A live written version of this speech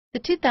The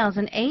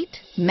 2008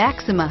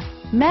 Maxima.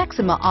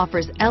 Maxima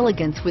offers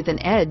elegance with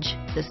an edge.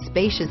 The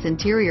spacious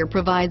interior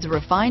provides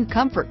refined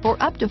comfort for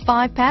up to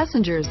 5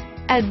 passengers.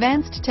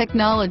 Advanced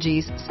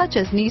technologies such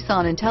as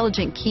Nissan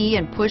Intelligent Key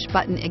and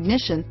Push-Button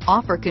Ignition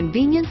offer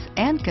convenience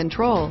and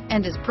control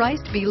and is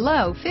priced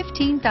below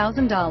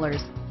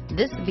 $15,000.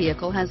 This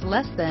vehicle has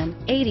less than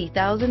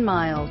 80,000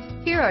 miles.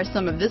 Here are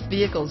some of this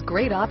vehicle's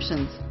great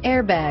options: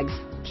 airbags,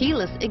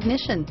 keyless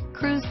ignition,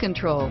 cruise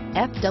control,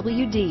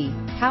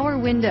 FWD, power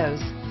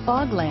windows,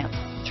 fog lamps,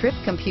 trip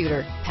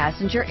computer,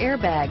 passenger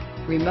airbag,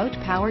 remote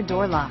power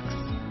door locks,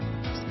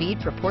 speed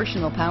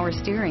proportional power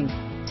steering,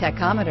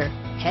 tachometer,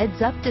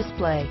 heads-up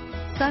display,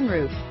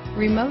 sunroof,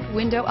 remote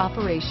window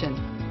operation,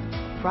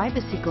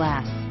 privacy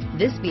glass.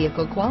 This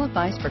vehicle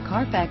qualifies for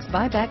Carfax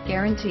buyback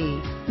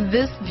guarantee.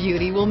 This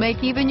beauty will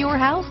make even your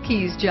house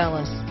keys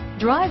jealous.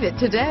 Drive it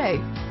today.